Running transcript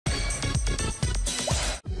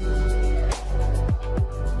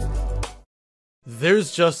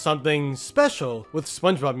there's just something special with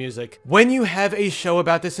SpongeBob music. When you have a show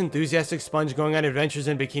about this enthusiastic sponge going on adventures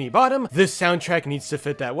in Bikini Bottom, the soundtrack needs to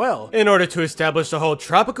fit that well. In order to establish the whole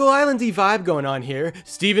tropical islandy vibe going on here,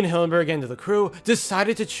 Steven Hillenburg and the crew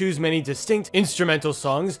decided to choose many distinct instrumental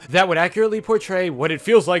songs that would accurately portray what it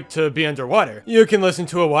feels like to be underwater. You can listen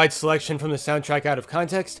to a wide selection from the soundtrack out of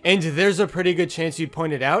context, and there's a pretty good chance you'd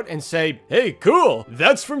point it out and say, hey, cool,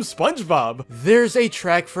 that's from SpongeBob. There's a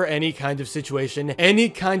track for any kind of situation, any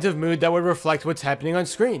kind of mood that would reflect what's happening on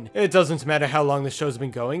screen. It doesn't matter how long the show's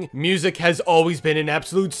been going, music has always been an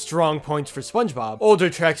absolute strong point for SpongeBob. Older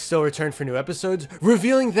tracks still return for new episodes,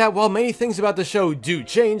 revealing that while many things about the show do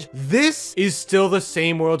change, this is still the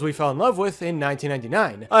same world we fell in love with in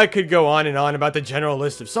 1999. I could go on and on about the general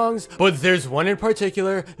list of songs, but there's one in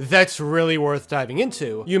particular that's really worth diving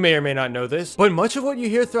into. You may or may not know this, but much of what you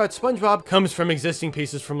hear throughout SpongeBob comes from existing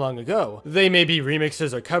pieces from long ago. They may be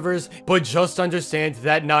remixes or covers, but just understand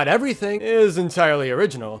that not everything is entirely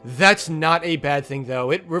original. That's not a bad thing though,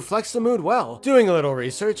 it reflects the mood well. Doing a little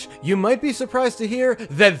research, you might be surprised to hear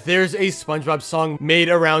that there's a SpongeBob song made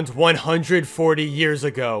around 140 years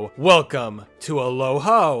ago. Welcome to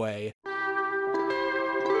Aloha Oe.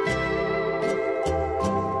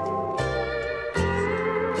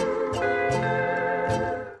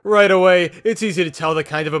 Right away, it's easy to tell the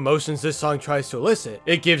kind of emotions this song tries to elicit.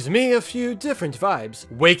 It gives me a few different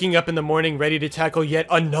vibes. Waking up in the morning ready to tackle yet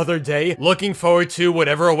another day, looking forward to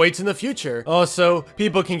whatever awaits in the future. Also,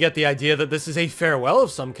 people can get the idea that this is a farewell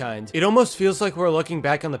of some kind. It almost feels like we're looking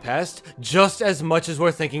back on the past just as much as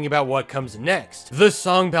we're thinking about what comes next. The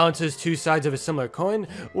song balances two sides of a similar coin,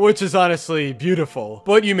 which is honestly beautiful.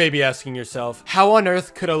 But you may be asking yourself, how on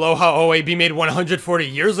earth could Aloha Oe be made 140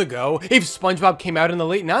 years ago if SpongeBob came out in the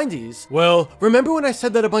late 90s? Well, remember when I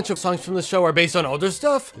said that a bunch of songs from the show are based on older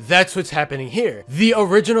stuff? That's what's happening here. The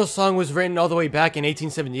original song was written all the way back in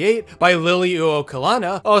 1878 by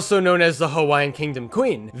Liliuokalani, also known as the Hawaiian Kingdom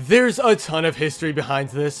Queen. There's a ton of history behind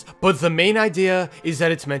this, but the main idea is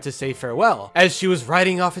that it's meant to say farewell. As she was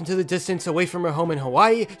riding off into the distance away from her home in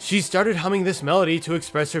Hawaii, she started humming this melody to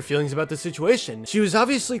express her feelings about the situation. She was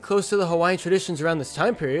obviously close to the Hawaiian traditions around this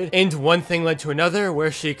time period, and one thing led to another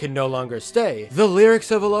where she could no longer stay. The lyrics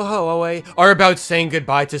of Aloha Oe are about saying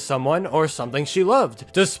goodbye to someone or something she loved.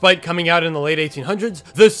 Despite coming out in the late 1800s,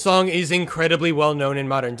 the song is incredibly well known in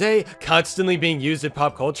modern day, constantly being used in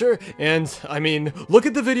pop culture, and I mean, look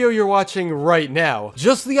at the video you're watching right now.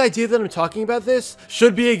 Just the idea that I'm talking about this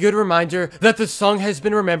should be a good reminder that the song has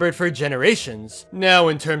been remembered for generations. Now,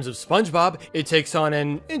 in terms of SpongeBob, it takes on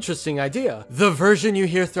an interesting idea. The version you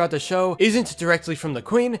hear throughout the show isn't directly from the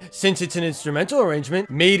Queen, since it's an instrumental arrangement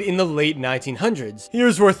made in the late 1900s.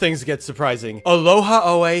 Here's where things get surprising. Aloha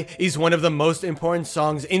Oe is one of the most important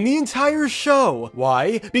songs in the entire show.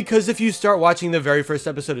 Why? Because if you start watching the very first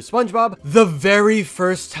episode of SpongeBob, the very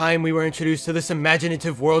first time we were introduced to this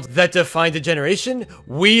imaginative world that defined a generation,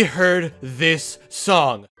 we heard this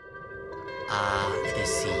song. Ah, the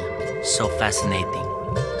sea. So fascinating.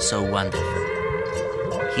 So wonderful.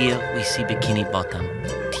 Here we see Bikini Bottom,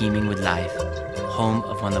 teeming with life. Home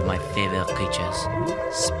of one of my favorite creatures,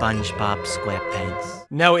 SpongeBob SquarePants.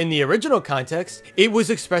 Now, in the original context, it was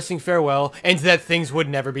expressing farewell and that things would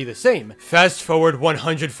never be the same. Fast forward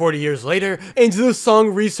 140 years later, and the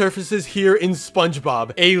song resurfaces here in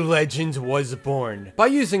SpongeBob. A legend was born. By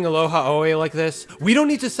using Aloha Oe like this, we don't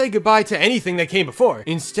need to say goodbye to anything that came before.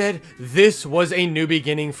 Instead, this was a new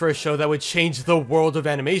beginning for a show that would change the world of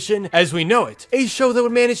animation as we know it. A show that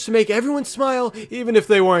would manage to make everyone smile, even if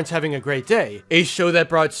they weren't having a great day. A show that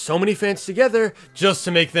brought so many fans together just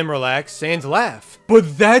to make them relax and laugh.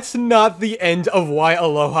 But that's not the end of why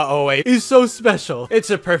Aloha Oe is so special. It's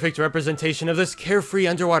a perfect representation of this carefree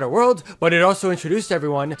underwater world, but it also introduced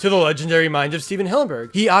everyone to the legendary mind of Steven Hillenburg.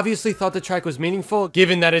 He obviously thought the track was meaningful,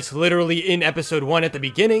 given that it's literally in episode 1 at the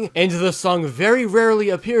beginning, and the song very rarely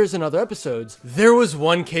appears in other episodes. There was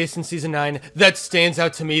one case in season 9 that stands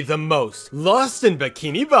out to me the most. Lost in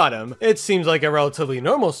Bikini Bottom. It seems like a relatively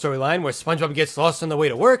normal storyline where SpongeBob gets lost on the way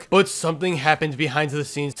to work, but something happened behind the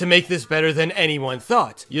scenes to make this better than anyone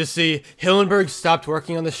thought. You see, Hillenburg stopped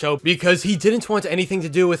working on the show because he didn't want anything to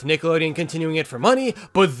do with Nickelodeon continuing it for money,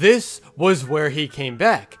 but this was where he came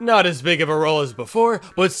back. Not as big of a role as before,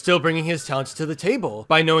 but still bringing his talents to the table.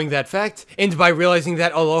 By knowing that fact, and by realizing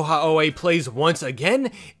that Aloha Oe plays once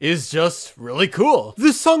again, is just really cool.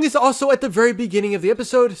 This song is also at the very beginning of the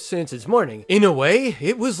episode, since it's morning. In a way,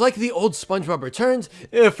 it was like the old SpongeBob returned,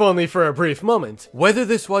 if only for a brief moment. Whether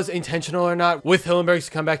this was intentional or not, with Hillenburg's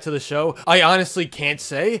comeback to the show, I honestly can't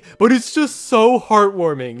say, but it's just so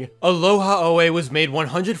heartwarming. Aloha Oe was made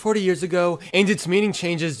 140 years ago, and its meaning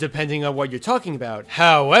changes depending on what you're talking about.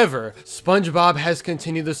 However, SpongeBob has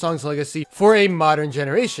continued the song's legacy for a modern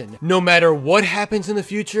generation. No matter what happens in the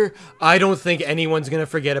future, I don't think anyone's gonna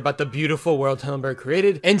forget about the beautiful world Hillenburg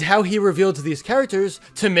created, and how he revealed these characters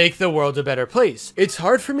to make the world a better place. It's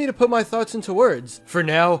hard for me to put my thoughts into words. For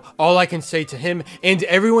now, all I can say to him, and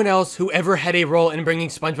everyone else who ever had a role in bringing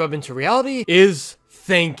SpongeBob into reality, is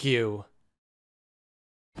thank you.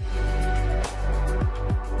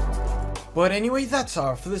 But anyway, that's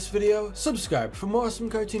all for this video. Subscribe for more awesome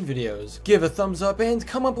cartoon videos. Give a thumbs up and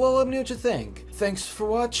comment below, let me know what you think. Thanks for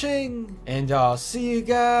watching, and I'll see you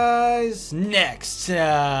guys next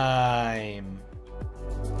time.